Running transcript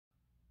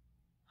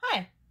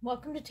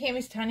Welcome to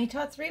Tammy's Tiny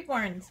Tots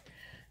Reborns.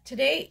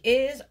 Today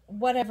is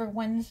Whatever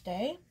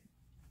Wednesday,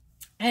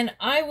 and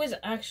I was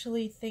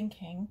actually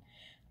thinking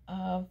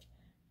of,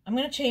 I'm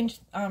going to change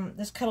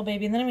this cuddle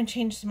baby, and then I'm going to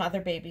change some other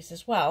babies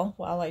as well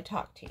while I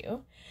talk to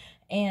you.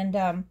 And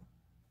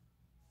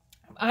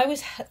I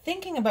was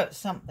thinking about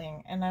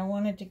something, and I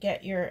wanted to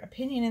get your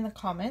opinion in the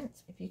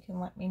comments, if you can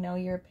let me know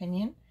your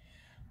opinion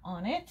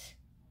on it.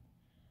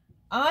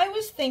 I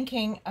was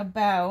thinking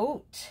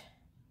about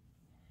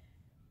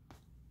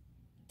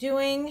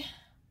doing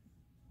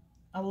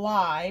a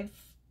live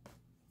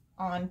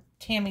on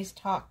Tammy's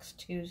Talks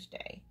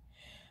Tuesday.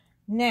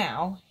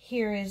 Now,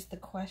 here is the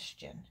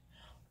question.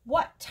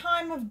 What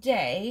time of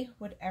day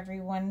would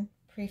everyone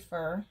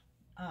prefer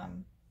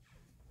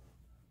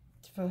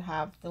to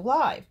have the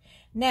live?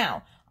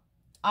 Now,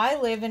 I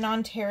live in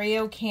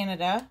Ontario,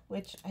 Canada,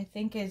 which I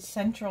think is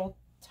Central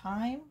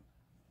Time.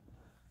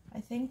 I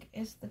think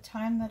is the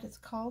time that it's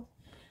called.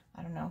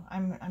 I don't know.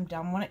 I'm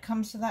dumb when it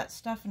comes to that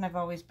stuff, and I've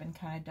always been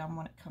kind of dumb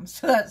when it comes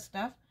to that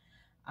stuff.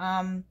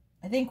 I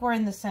think we're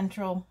in the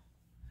Central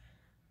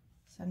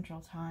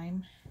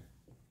Time.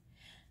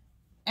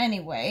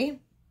 Anyway,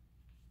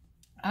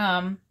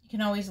 you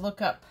can always look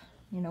up,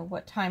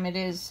 what time it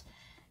is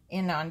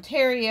in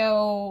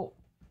Ontario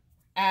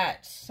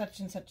at such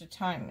and such a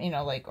time,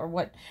 or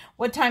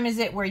what time is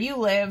it where you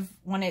live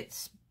when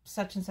it's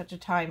such and such a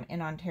time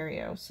in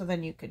Ontario. So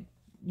then you could,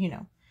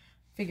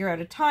 figure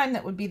out a time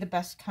that would be the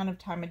best kind of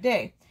time of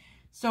day.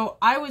 So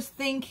I was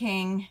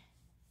thinking,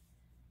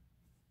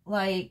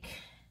 like,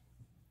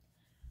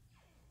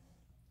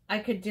 I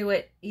could do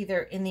it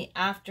either in the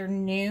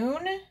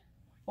afternoon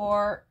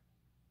or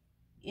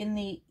in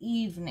the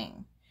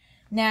evening.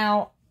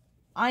 Now,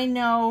 I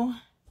know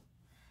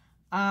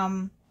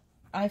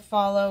I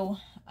follow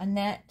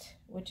Annette,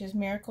 which is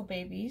Miracle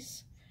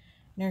Babies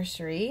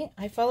Nursery.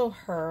 I follow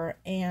her,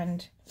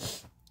 and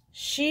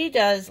she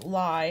does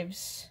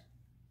lives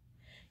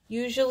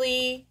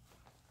usually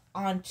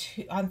on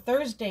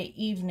Thursday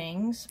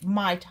evenings.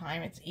 My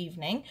time, it's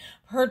evening.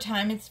 Her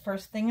time, it's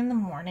first thing in the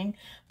morning.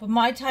 But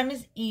my time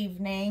is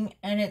evening,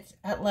 and it's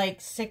at like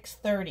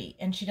 6:30.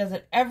 And she does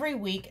it every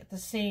week at the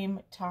same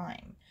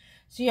time.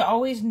 So you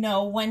always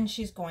know when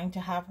she's going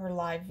to have her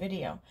live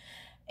video.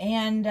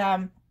 And,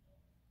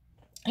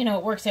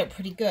 it works out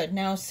pretty good.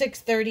 Now,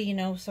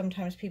 6:30,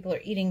 sometimes people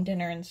are eating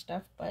dinner and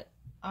stuff. But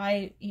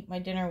I eat my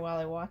dinner while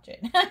I watch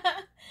it.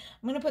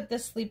 I'm going to put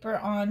this sleeper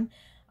on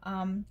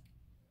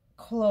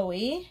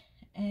Chloe,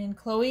 and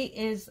Chloe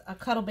is a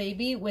cuddle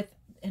baby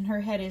and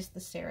her head is the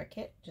Sarah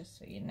kit, just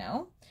so you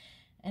know.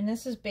 And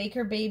this is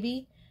Baker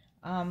Baby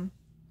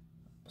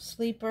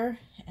sleeper,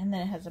 and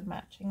then it has a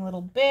matching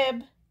little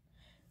bib,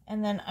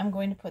 and then I'm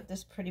going to put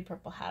this pretty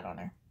purple hat on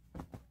her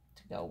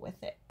to go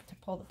with it, to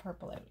pull the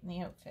purple out in the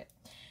outfit.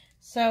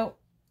 So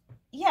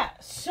yeah,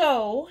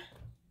 so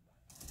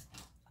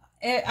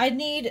I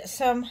need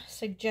some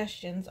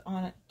suggestions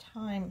on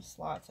time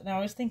slots. And I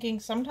was thinking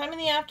sometime in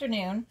the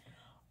afternoon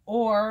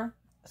or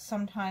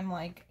sometime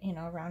like,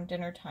 around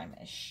dinner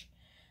time-ish.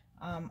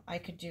 I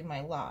could do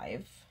my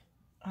live.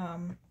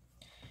 Like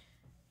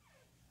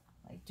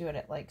do it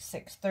at like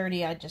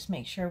 6:30. I just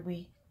make sure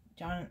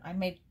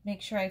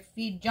make sure I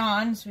feed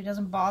John so he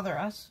doesn't bother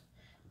us.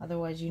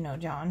 Otherwise,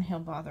 John, he'll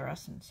bother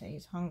us and say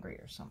he's hungry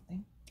or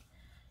something.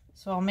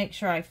 So I'll make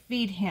sure I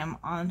feed him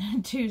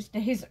on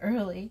Tuesdays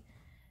early.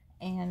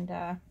 And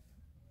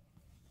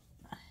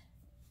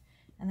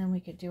then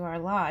we could do our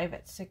live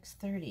at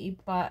 6:30,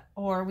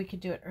 or we could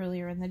do it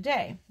earlier in the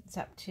day. It's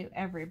up to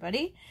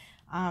everybody.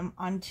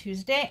 On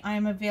Tuesday,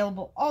 I'm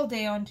available all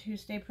day on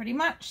Tuesday pretty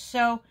much,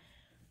 so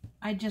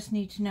I just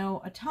need to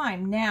know a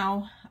time.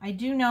 Now, I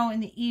do know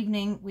in the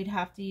evening we'd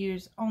have to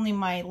use only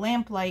my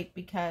lamp light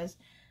because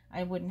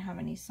I wouldn't have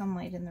any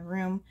sunlight in the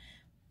room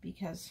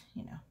because,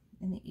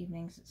 in the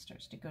evenings it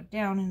starts to go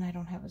down and I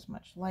don't have as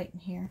much light in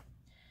here.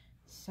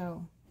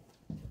 So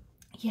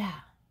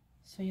yeah,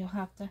 so you'll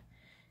have to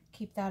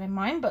keep that in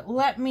mind, but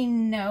let me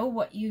know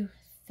what you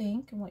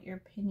think and what your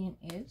opinion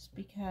is,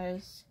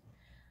 because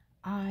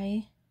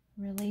I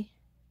really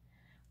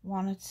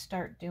want to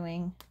start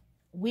doing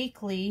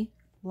weekly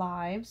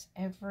lives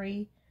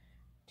every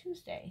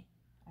Tuesday.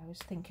 I was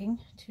thinking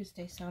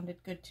Tuesday sounded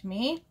good to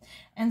me,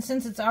 and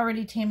since it's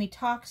already Tammy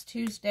Talks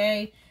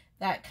Tuesday,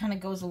 that kind of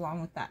goes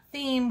along with that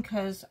theme,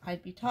 because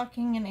I'd be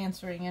talking and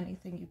answering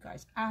anything you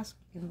guys ask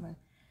in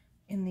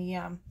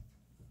the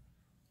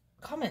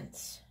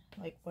comments,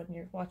 like when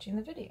you're watching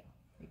the video,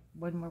 like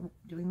when we're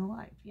doing the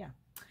live. Yeah,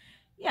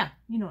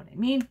 you know what I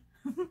mean.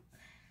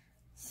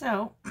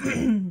 So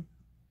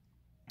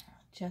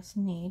just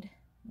need,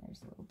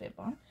 there's a little bib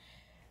on,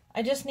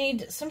 I just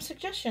need some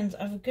suggestions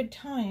of a good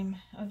time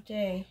of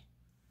day.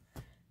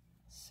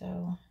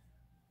 So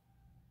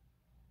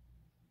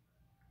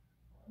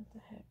what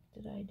the heck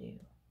did I do?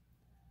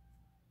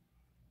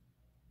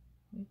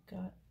 We've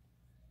got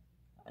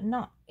a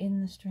knot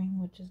in the string,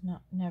 which is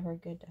never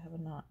good to have a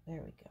knot.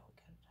 There we go.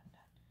 We got it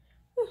undone.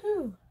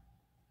 Woohoo!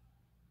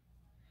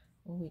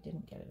 Oh, we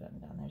didn't get it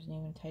undone. There's an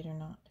even tighter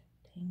knot.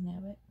 Dang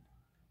nabbit.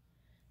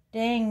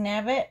 Dang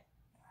nabbit.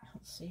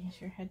 Let's see, is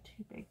your head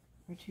too big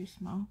or too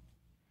small?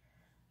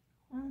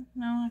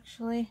 No,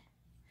 actually,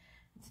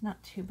 it's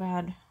not too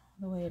bad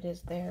the way it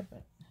is there,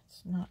 but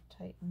it's not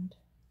tightened.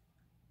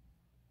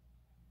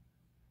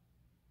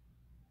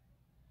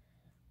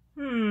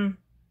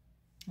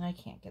 I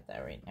can't get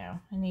that right now.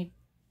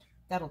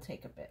 That'll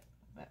take a bit,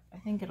 but I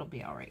think it'll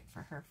be all right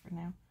for her for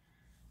now.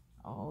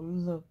 Oh,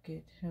 look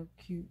at how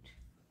cute.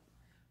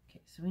 Okay,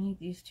 so we need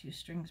these 2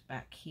 strings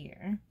back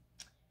here.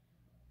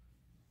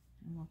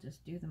 And we'll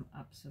just do them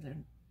up so they're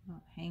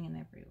not hanging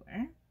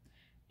everywhere.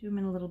 Do them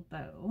in a little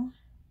bow.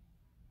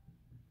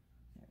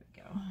 There we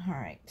go. All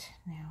right,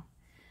 now,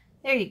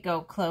 there you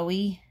go,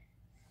 Chloe.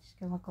 She's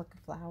gonna look like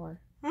a flower.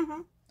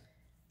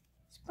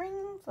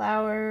 Spring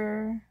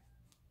flower.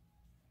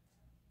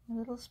 A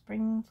little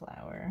spring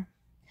flower.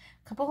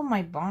 A couple of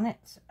my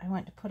bonnets, I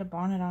went to put a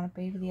bonnet on a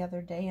baby the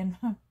other day and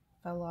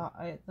fell off.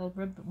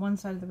 One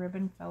side of the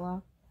ribbon fell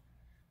off.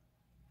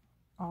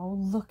 Oh,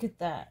 look at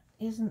that.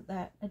 Isn't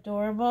that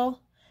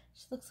adorable?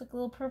 She looks like a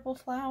little purple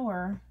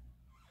flower.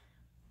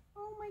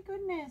 Oh my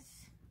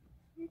goodness.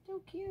 You're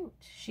so cute.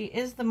 She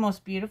is the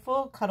most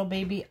beautiful cuddle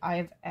baby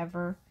I've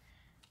ever...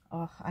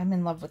 Oh, I'm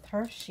in love with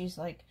her. She's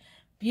like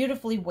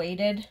beautifully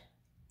weighted.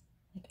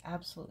 Like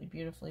absolutely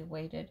beautifully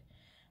weighted.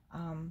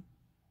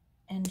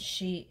 And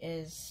she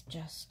is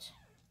just,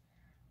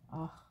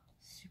 oh,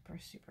 super,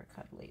 super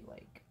cuddly.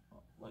 Like,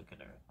 look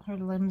at her. Her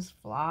limbs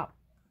flop.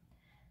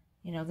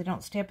 You know, they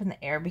don't stay up in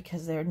the air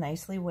because they're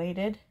nicely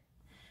weighted.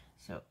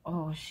 So,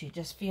 oh, she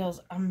just feels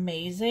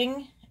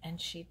amazing. And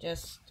she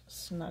just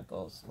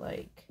snuggles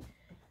like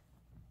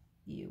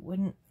you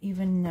wouldn't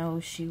even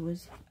know she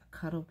was a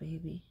cuddle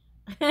baby.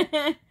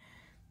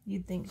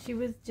 You'd think she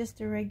was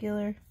just a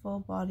regular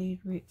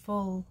full-bodied,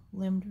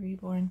 full-limbed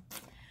reborn.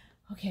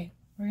 Okay,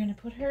 we're going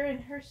to put her in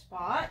her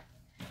spot.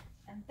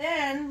 And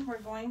then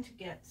we're going to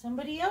get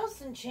somebody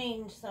else and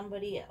change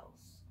somebody else.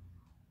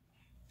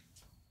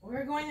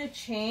 We're going to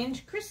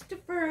change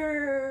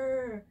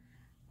Christopher.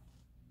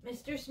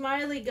 Mr.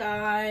 Smiley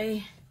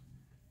Guy.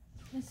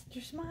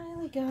 Mr.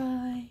 Smiley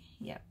Guy.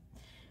 Yep.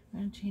 We're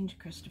going to change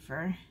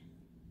Christopher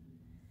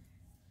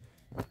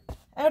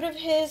out of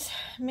his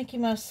Mickey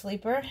Mouse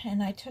sleeper.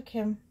 And I took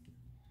him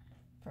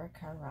for a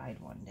car ride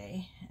one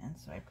day. And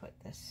so I put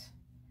this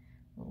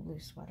little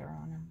loose sweater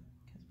on him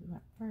because we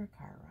went for a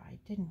car ride,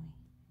 didn't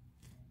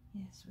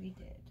we? Yes, we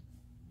did.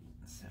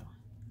 So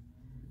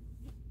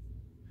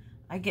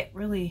I get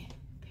really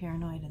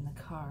paranoid in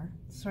the car.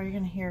 So you're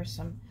going to hear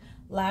some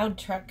loud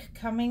truck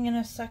coming in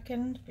a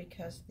second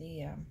because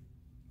the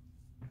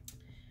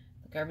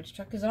garbage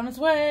truck is on its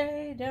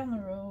way down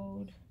the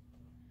road.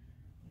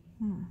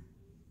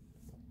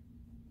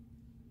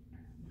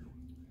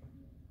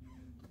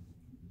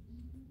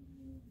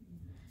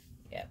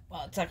 Yeah,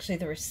 well, it's actually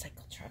the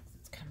recycle truck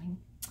that's coming,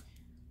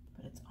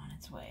 but it's on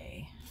its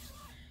way.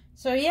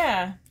 So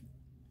yeah,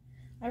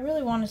 I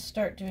really want to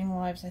start doing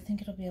lives. I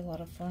think it'll be a lot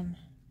of fun.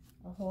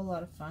 A whole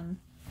lot of fun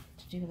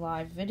to do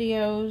live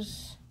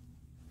videos.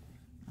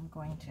 I'm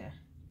going to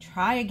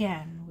try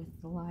again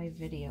with the live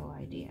video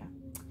idea.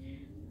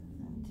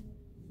 And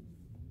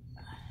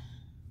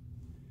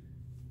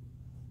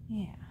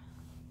yeah,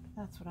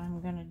 that's what I'm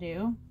going to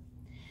do.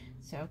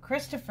 So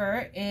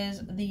Christopher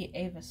is the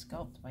Ava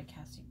Sculpt by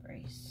Cassie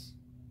Brace.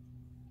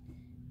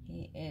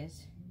 He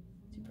is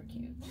super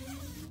cute.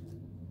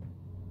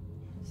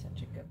 He's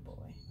such a good boy.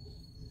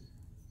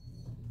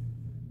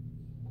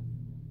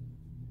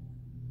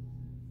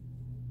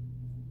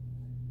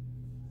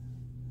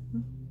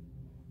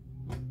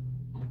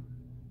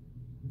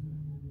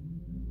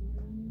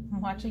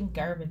 I'm watching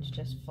garbage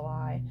just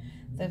fly.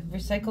 The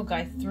recycle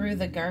guy threw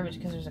the garbage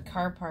because there's a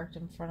car parked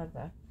in front of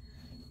the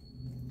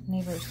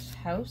neighbor's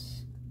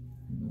house.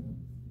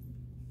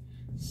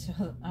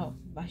 So, oh,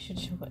 I should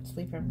show what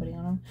sleeper I'm putting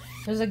on him.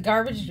 There's a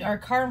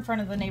car in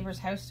front of the neighbor's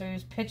house, so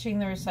he's pitching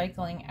the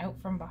recycling out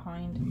from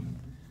behind.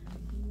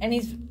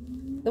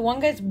 And the one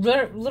guy's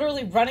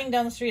literally running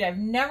down the street. I've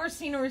never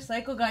seen a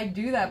recycle guy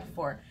do that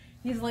before.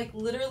 He's like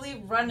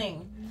literally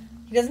running.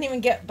 He doesn't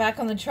even get back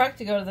on the truck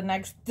to go to the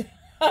next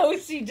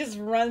house. He just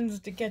runs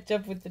to catch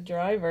up with the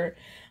driver.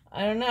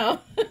 I don't know.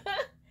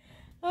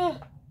 Oh.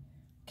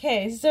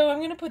 Okay, so I'm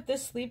going to put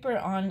this sleeper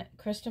on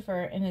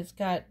Christopher, and it's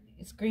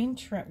green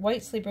trim,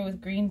 white sleeper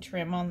with green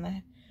trim on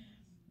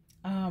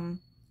the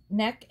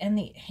neck and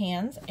the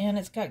hands, and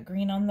it's got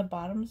green on the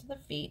bottoms of the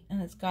feet,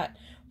 and it's got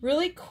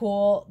really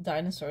cool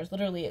dinosaurs.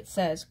 Literally, it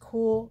says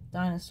cool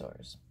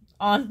dinosaurs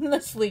on the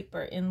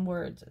sleeper in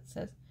words. It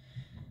says,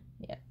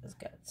 yeah, it's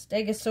got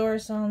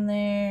Stegosaurus on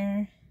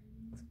there.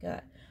 It's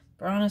got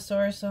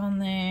Brontosaurus on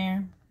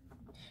there.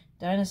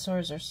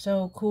 Dinosaurs are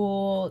so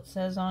cool, it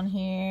says on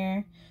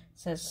here. It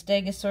says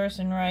Stegosaurus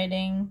in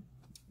writing.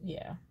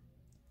 Yeah.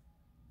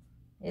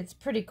 It's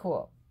pretty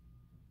cool.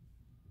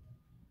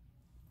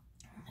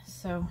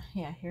 So,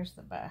 yeah, here's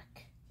the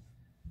back.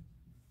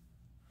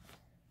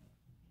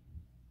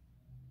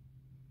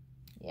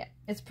 Yeah,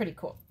 it's pretty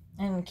cool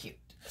and cute.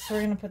 So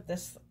we're going to put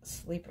this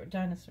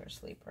dinosaur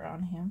sleeper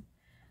on him.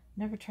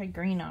 Never tried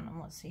green on him.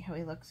 Let's see how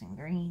he looks in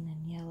green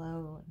and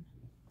yellow.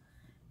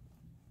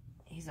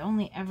 He's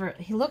only ever,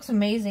 he looks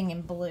amazing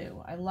in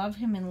blue. I love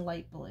him in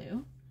light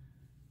blue.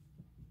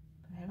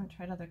 But I haven't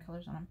tried other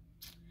colors on him.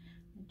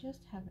 I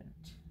just haven't.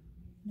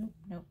 Nope,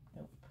 nope,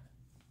 nope.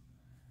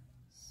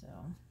 So,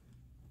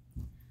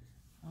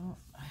 oh,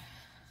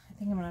 I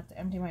think I'm gonna have to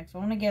empty my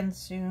phone again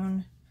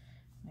soon.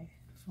 My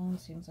phone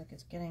seems like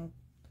it's getting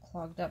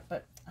clogged up,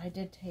 but I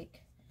did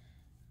take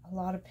a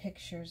lot of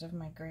pictures of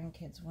my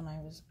grandkids when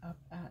I was up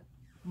at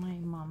my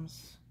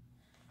mom's.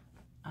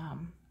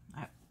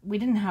 We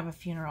didn't have a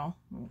funeral.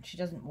 She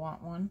doesn't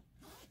want one,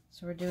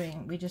 so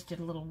we just did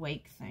a little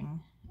wake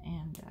thing,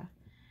 and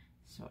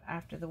so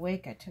after the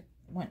wake,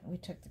 we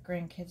took the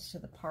grandkids to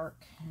the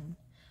park and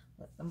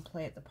let them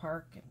play at the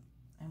park,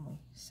 and we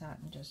sat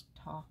and just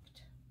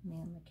talked,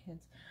 me and the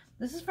kids.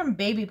 This is from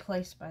Baby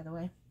Place, by the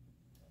way.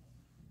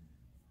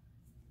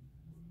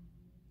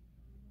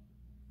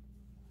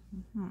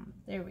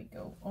 There we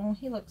go. Oh,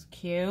 he looks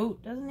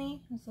cute, doesn't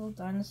he? His little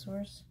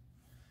dinosaurs.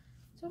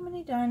 So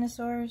many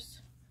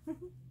dinosaurs.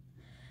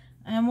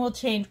 And we'll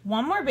change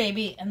one more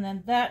baby, and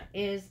then that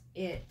is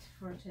it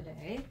for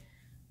today.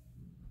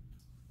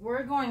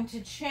 We're going to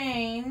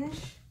change.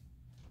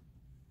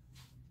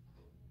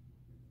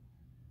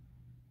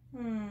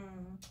 We're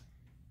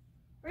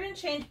going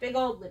to change big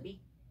old Libby.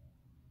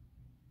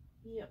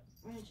 Yep,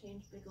 we're going to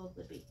change big old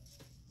Libby.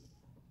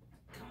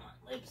 Come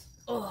on, Libs.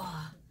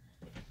 Oh,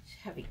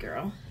 heavy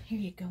girl. Here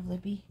you go,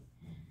 Libby.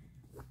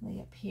 Lay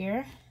up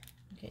here.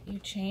 Get you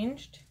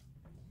changed.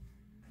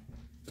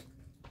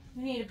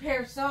 We need a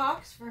pair of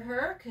socks for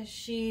her because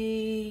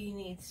she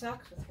needs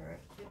socks with her.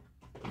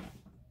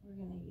 We're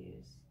going to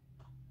use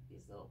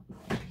these little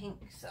pink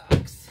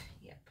socks.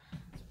 Yep,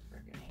 that's what we're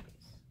going to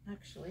use.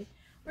 Actually,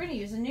 we're going to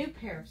use a new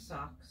pair of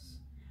socks.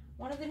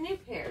 One of the new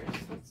pairs.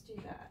 Let's do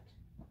that.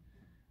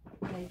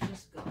 I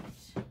just got.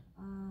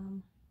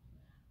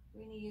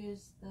 We're going to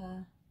use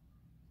the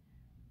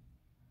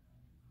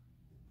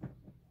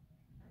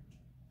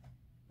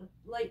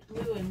light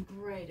blue and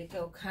gray to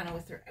go kind of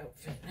with her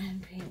outfit,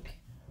 and pink.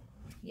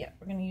 Yeah,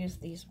 we're going to use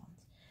these ones.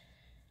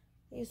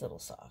 These little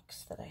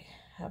socks that I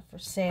have for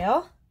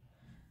sale.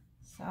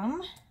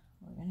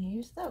 We're going to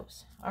use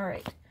those. All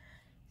right.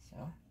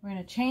 So we're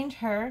going to change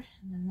her,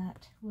 and then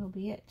that will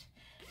be it.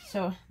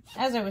 So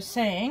as I was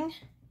saying,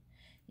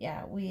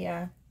 yeah,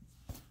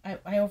 I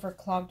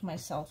overclogged my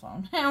cell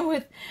phone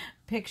with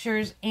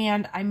pictures,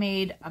 and I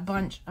made a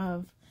bunch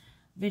of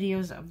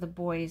videos of the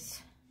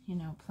boys, you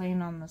know,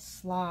 playing on the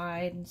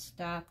slide and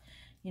stuff,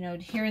 you know,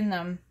 hearing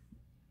them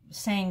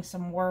saying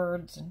some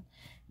words, and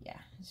yeah,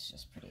 it's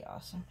just pretty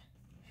awesome.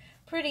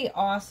 Pretty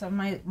awesome.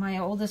 My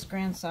oldest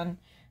grandson,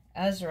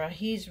 Ezra,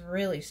 he's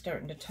really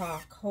starting to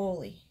talk.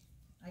 Holy,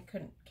 I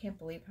can't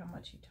believe how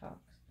much he talks.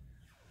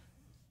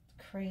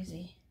 It's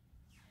crazy.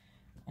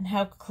 And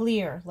how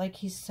clear, like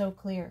he's so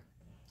clear.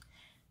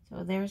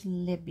 So there's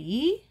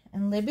Libby,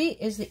 and Libby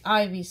is the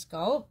Ivy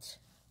sculpt,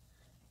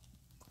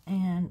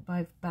 and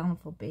by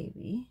Bountiful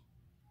Baby,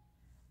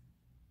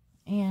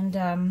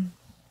 and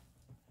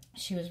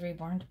she was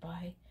reborn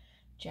by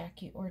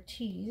Jackie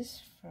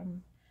Ortiz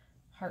from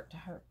Heart to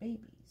Heart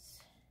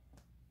Babies.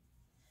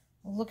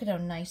 Well, look at how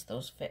nice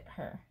those fit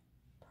her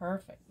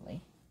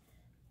perfectly.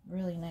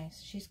 Really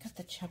nice. She's got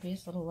the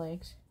chubbiest little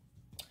legs.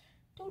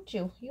 Don't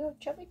you? You have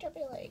chubby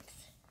legs.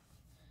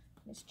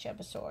 Miss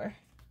Chubasaur.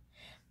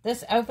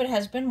 This outfit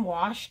has been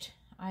washed.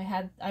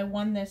 I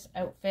won this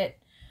outfit.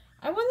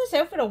 I won this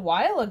outfit a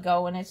while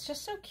ago, and it's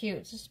just so cute.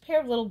 It's just a pair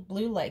of little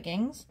blue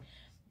leggings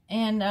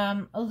and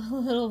a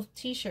little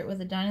t-shirt with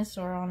a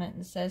dinosaur on it,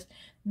 and it says,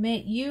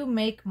 "You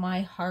make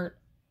my heart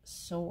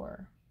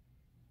soar."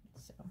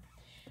 So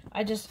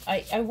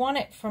I won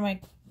it for my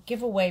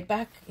giveaway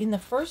back in the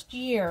first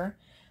year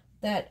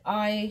that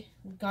I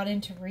got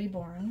into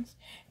Reborns,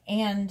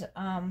 and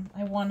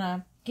I won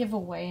a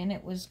giveaway, and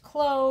it was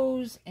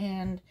clothes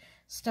and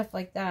stuff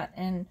like that,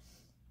 and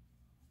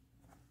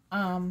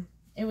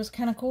it was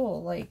kind of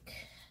cool. Like,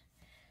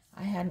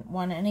 I hadn't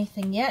won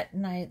anything yet,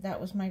 and that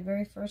was my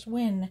very first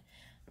win.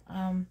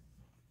 I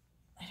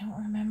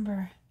don't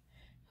remember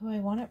who I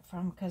won it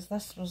from, because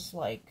this was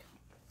like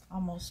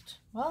almost,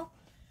 well,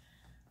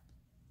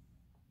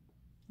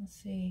 let's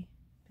see,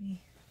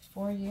 be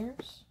 4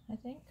 years, I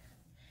think.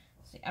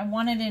 See, I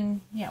won it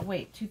in,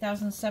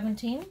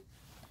 2017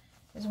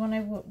 is when I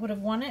would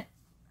have won it.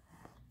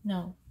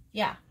 No,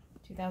 yeah,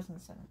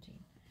 2017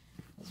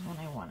 is when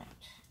I won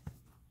it.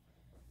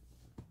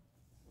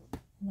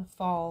 In the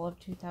fall of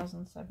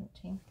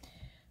 2017.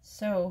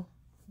 So,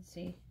 let's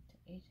see,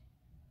 8.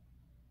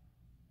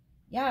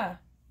 Yeah,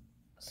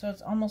 so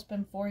it's almost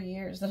been 4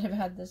 years that I've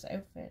had this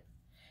outfit.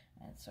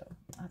 And so,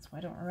 that's why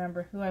I don't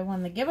remember who I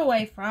won the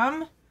giveaway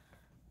from.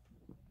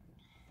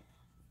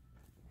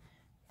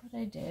 But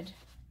I did.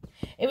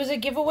 It was a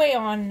giveaway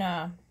on,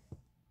 I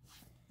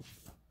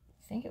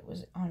think it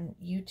was on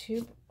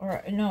YouTube.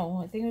 Or,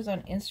 no, I think it was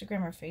on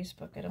Instagram or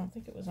Facebook. I don't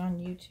think it was on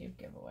YouTube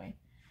giveaway.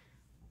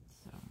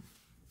 So,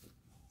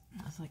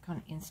 it was like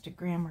on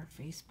Instagram or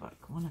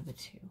Facebook, one of the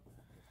two,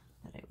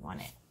 that I won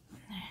it.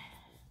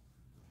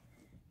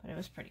 But it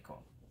was pretty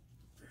cool.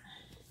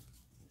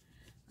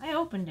 I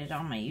hope opened it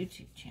on my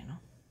YouTube channel.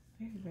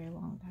 Very, very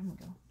long time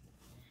ago.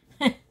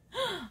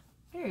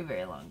 Very,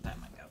 very long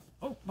time ago.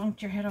 Oh,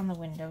 bumped your head on the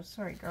window.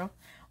 Sorry, girl.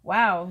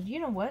 Wow, you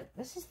know what?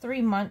 This is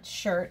 3-month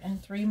shirt and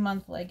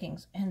 3-month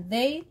leggings. And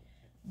they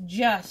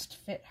just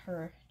fit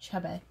her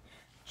chubby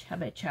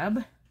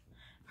chub.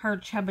 Her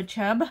chubby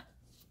chub.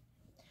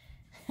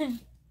 That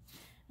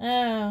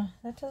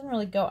doesn't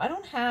really go. I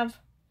don't have...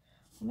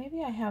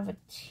 Maybe I have a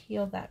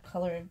teal, that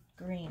color of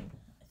green.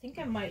 I think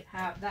I might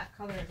have that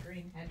color of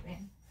green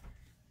headband.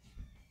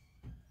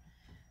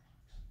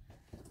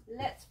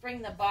 Let's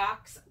bring the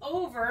box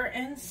over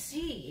and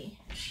see.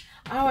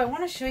 Oh, I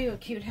want to show you a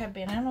cute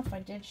headband. I don't know if I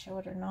did show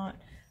it or not.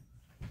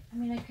 I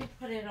mean, I could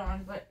put it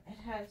on, but it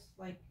has,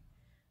 like,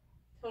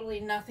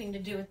 totally nothing to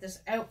do with this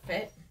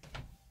outfit.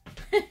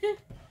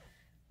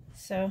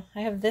 So, I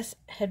have this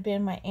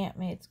headband my aunt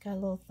made. It's got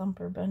a little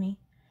thumper bunny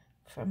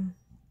from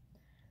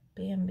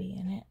Bambi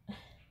in it.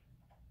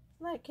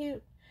 Isn't that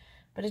cute?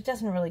 But it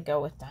doesn't really go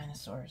with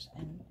dinosaurs.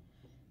 And,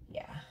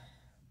 yeah.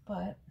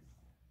 But...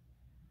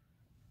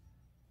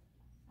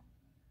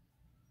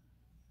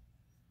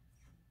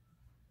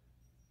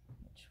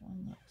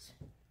 one looks,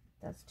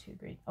 that's too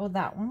green. Oh,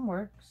 that one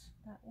works.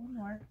 That one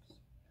works.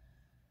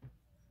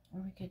 Or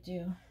we could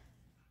do,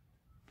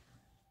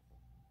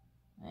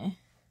 I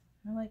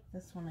like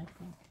this one, I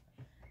think.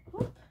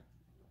 Whoop.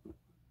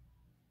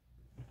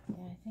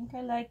 Yeah, I think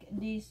I like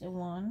this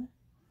one.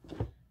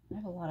 I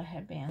have a lot of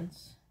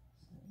headbands.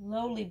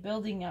 Slowly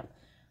building up.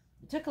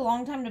 It took a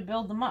long time to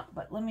build them up,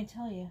 but let me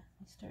tell you,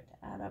 they start to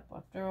add up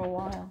after a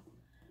while.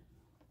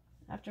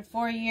 After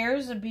 4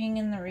 years of being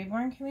in the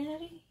Reborn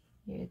community,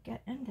 you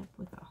end up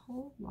with a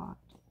whole lot.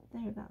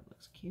 There, that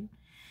looks cute.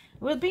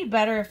 It would be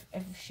better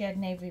if she had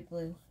navy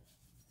blue.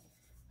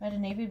 I had a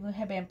navy blue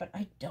headband, but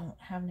I don't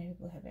have navy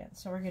blue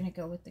headbands. So we're going to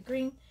go with the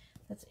green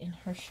that's in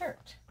her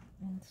shirt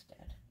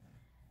instead.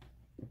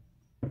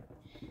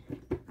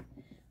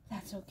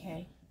 That's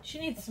okay. She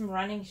needs some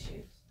running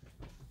shoes.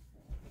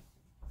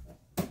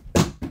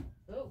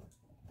 Oh.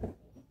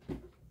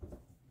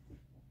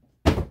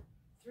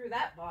 Through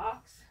that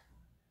box.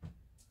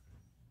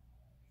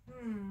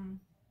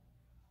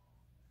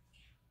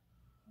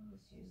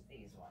 Let's use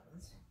these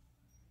ones.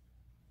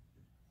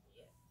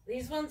 Yeah.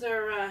 These ones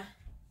are, I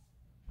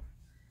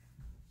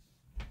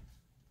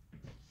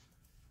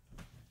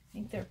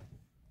think they're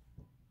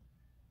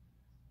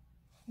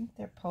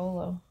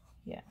Polo.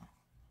 Yeah.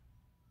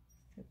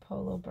 They're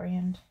Polo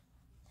brand.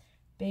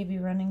 Baby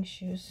running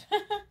shoes.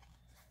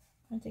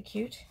 Aren't they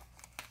cute?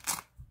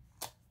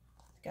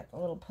 It's got the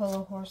little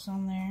Polo horse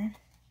on there.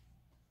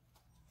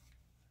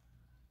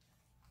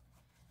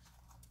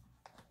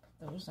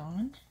 Put those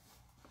on.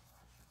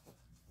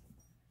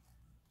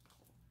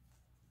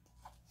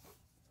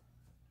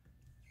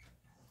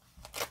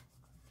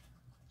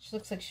 She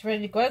looks like she's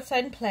ready to go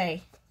outside and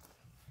play.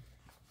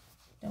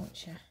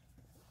 Don't you?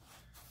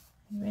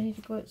 You ready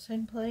to go outside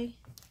and play?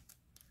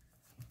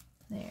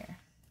 There.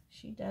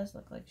 She does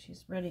look like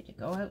she's ready to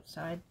go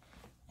outside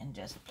and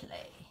just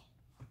play.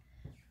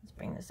 Let's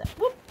bring this up.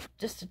 Whoop!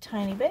 Just a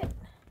tiny bit.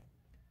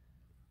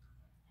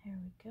 There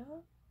we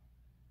go.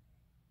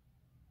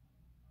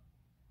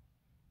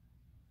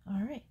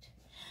 Alright.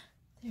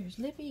 There's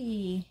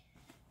Libby.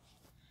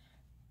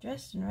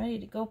 Dressed and ready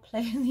to go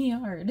play in the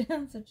yard.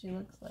 That's what she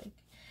looks like.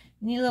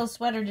 Need a little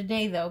sweater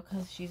today, though,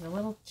 because she's a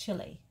little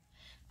chilly.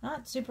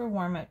 Not super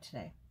warm out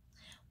today.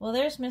 Well,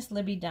 there's Miss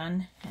Libby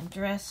done and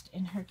dressed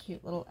in her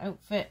cute little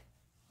outfit.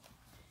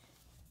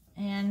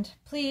 And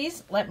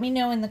please let me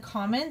know in the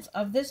comments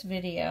of this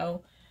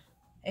video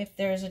if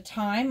there's a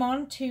time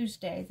on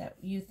Tuesday that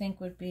you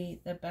think would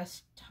be the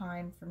best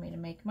time for me to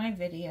make my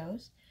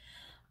videos.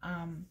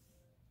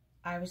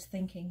 I was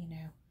thinking,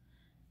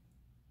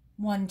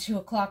 1, 2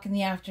 o'clock in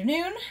the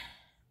afternoon,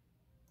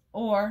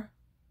 or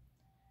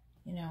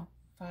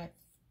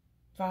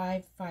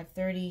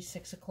 5:30,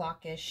 6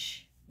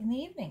 o'clock-ish in the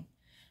evening.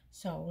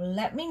 So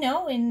let me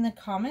know in the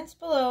comments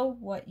below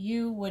what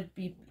you would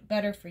be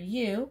better for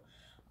you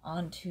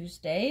on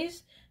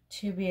Tuesdays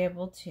to be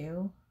able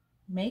to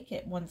make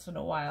it once in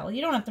a while.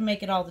 You don't have to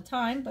make it all the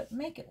time, but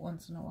make it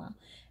once in a while.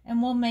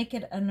 And we'll make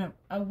it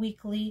a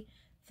weekly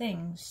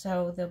thing.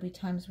 So there'll be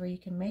times where you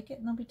can make it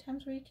and there'll be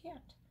times where you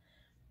can't.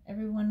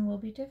 Everyone will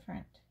be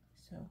different.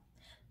 So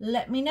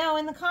let me know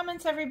in the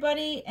comments,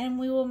 everybody, and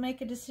we will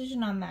make a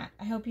decision on that.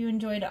 I hope you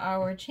enjoyed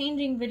our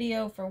changing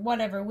video for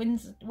whatever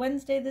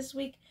Wednesday this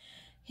week.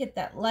 Hit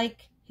that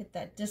like, hit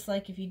that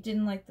dislike if you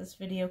didn't like this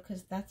video,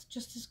 because that's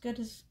just as good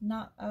as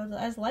not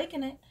as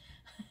liking it.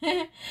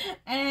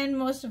 And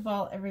most of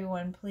all,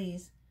 everyone,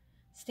 please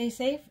stay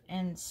safe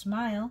and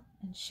smile,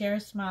 and share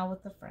a smile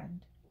with a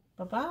friend.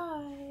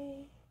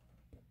 Bye-bye.